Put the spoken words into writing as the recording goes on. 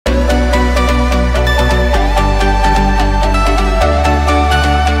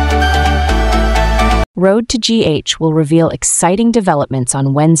Road to GH will reveal exciting developments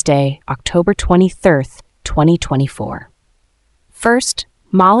on Wednesday, October 23rd, 2024. First,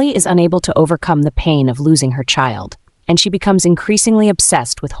 Molly is unable to overcome the pain of losing her child, and she becomes increasingly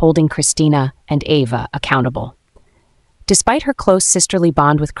obsessed with holding Christina and Ava accountable. Despite her close sisterly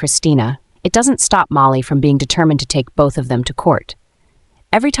bond with Christina, it doesn't stop Molly from being determined to take both of them to court.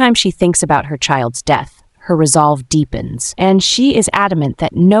 Every time she thinks about her child's death, her resolve deepens, and she is adamant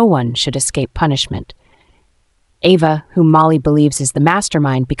that no one should escape punishment. Ava, whom Molly believes is the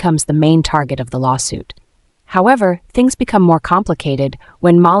mastermind, becomes the main target of the lawsuit. However, things become more complicated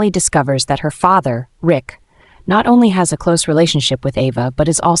when Molly discovers that her father, Rick, not only has a close relationship with Ava, but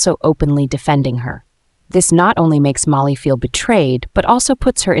is also openly defending her. This not only makes Molly feel betrayed, but also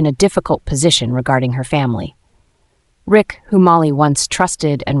puts her in a difficult position regarding her family. Rick, who Molly once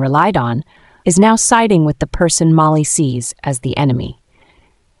trusted and relied on, is now siding with the person Molly sees as the enemy.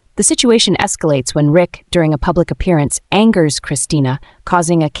 The situation escalates when Rick, during a public appearance, angers Christina,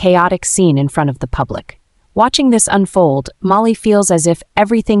 causing a chaotic scene in front of the public. Watching this unfold, Molly feels as if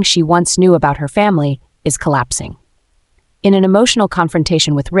everything she once knew about her family is collapsing. In an emotional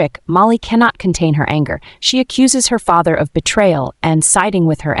confrontation with Rick, Molly cannot contain her anger. She accuses her father of betrayal and siding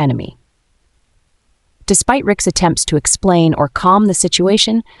with her enemy. Despite Rick's attempts to explain or calm the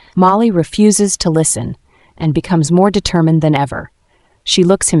situation, Molly refuses to listen and becomes more determined than ever. She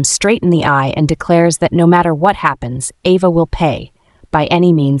looks him straight in the eye and declares that no matter what happens, Ava will pay, by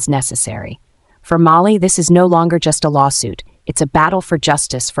any means necessary. For Molly, this is no longer just a lawsuit. It's a battle for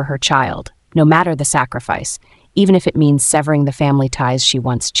justice for her child, no matter the sacrifice, even if it means severing the family ties she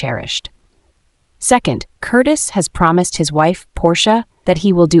once cherished. Second, Curtis has promised his wife, Portia, that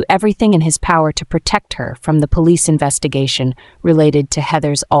he will do everything in his power to protect her from the police investigation related to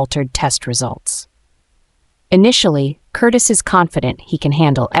Heather's altered test results. Initially, Curtis is confident he can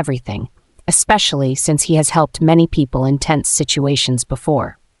handle everything, especially since he has helped many people in tense situations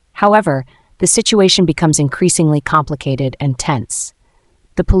before. However, the situation becomes increasingly complicated and tense.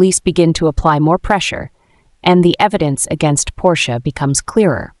 The police begin to apply more pressure, and the evidence against Portia becomes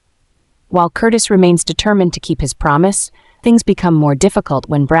clearer. While Curtis remains determined to keep his promise, things become more difficult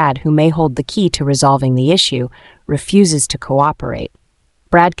when Brad, who may hold the key to resolving the issue, refuses to cooperate.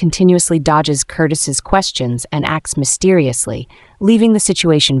 Brad continuously dodges Curtis's questions and acts mysteriously, leaving the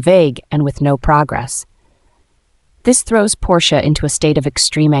situation vague and with no progress. This throws Portia into a state of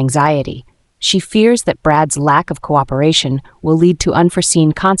extreme anxiety. She fears that Brad's lack of cooperation will lead to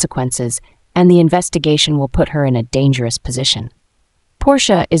unforeseen consequences, and the investigation will put her in a dangerous position.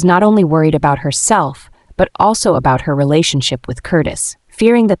 Portia is not only worried about herself, but also about her relationship with Curtis,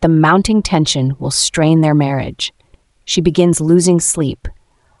 fearing that the mounting tension will strain their marriage. She begins losing sleep,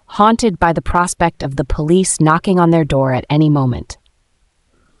 haunted by the prospect of the police knocking on their door at any moment.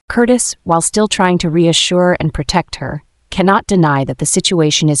 Curtis, while still trying to reassure and protect her, cannot deny that the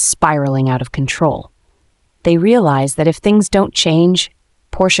situation is spiraling out of control. They realize that if things don't change,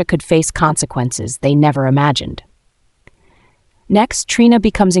 Portia could face consequences they never imagined. Next, Trina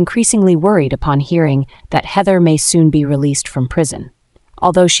becomes increasingly worried upon hearing that Heather may soon be released from prison.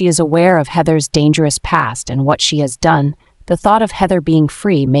 Although she is aware of Heather's dangerous past and what she has done, the thought of Heather being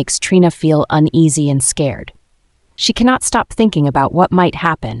free makes Trina feel uneasy and scared. She cannot stop thinking about what might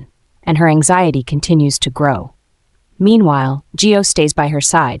happen, and her anxiety continues to grow. Meanwhile, Gio stays by her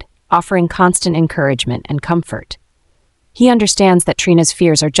side, offering constant encouragement and comfort. He understands that Trina's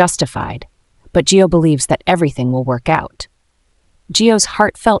fears are justified, but Gio believes that everything will work out. Gio's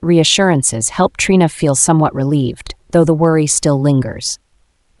heartfelt reassurances help Trina feel somewhat relieved, though the worry still lingers.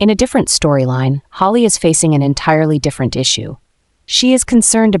 In a different storyline, Holly is facing an entirely different issue. She is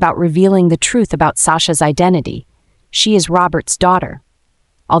concerned about revealing the truth about Sasha's identity. She is Robert's daughter.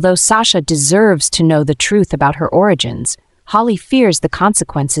 Although Sasha deserves to know the truth about her origins, Holly fears the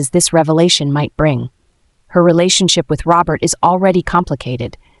consequences this revelation might bring. Her relationship with Robert is already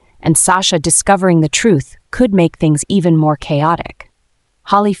complicated, and Sasha discovering the truth could make things even more chaotic.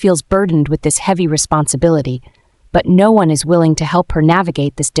 Holly feels burdened with this heavy responsibility, but no one is willing to help her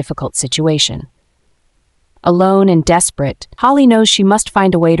navigate this difficult situation. Alone and desperate, Holly knows she must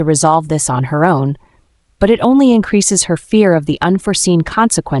find a way to resolve this on her own, but it only increases her fear of the unforeseen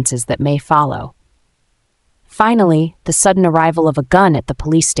consequences that may follow. Finally, the sudden arrival of a gun at the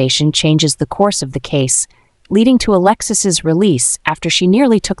police station changes the course of the case, leading to Alexis's release after she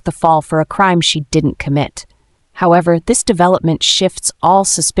nearly took the fall for a crime she didn't commit. However, this development shifts all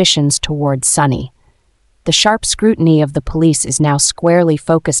suspicions toward Sonny. The sharp scrutiny of the police is now squarely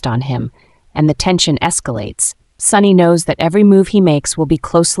focused on him, and the tension escalates. Sonny knows that every move he makes will be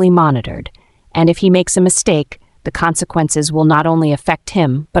closely monitored, and if he makes a mistake, the consequences will not only affect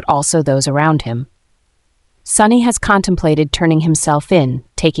him, but also those around him. Sonny has contemplated turning himself in,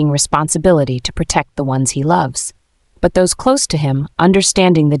 taking responsibility to protect the ones he loves. But those close to him,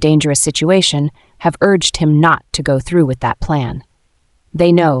 understanding the dangerous situation, have urged him not to go through with that plan.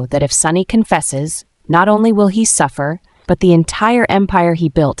 They know that if Sonny confesses, not only will he suffer, but the entire empire he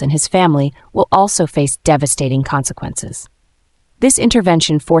built and his family will also face devastating consequences. This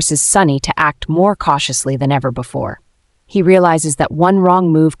intervention forces Sonny to act more cautiously than ever before. He realizes that one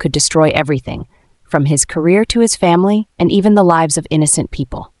wrong move could destroy everything, from his career to his family and even the lives of innocent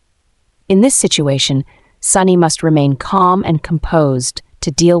people. In this situation, Sonny must remain calm and composed to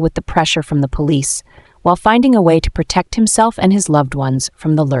deal with the pressure from the police, while finding a way to protect himself and his loved ones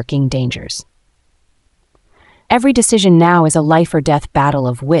from the lurking dangers. Every decision now is a life-or-death battle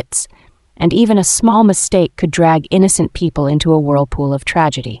of wits, and even a small mistake could drag innocent people into a whirlpool of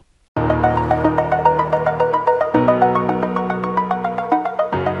tragedy.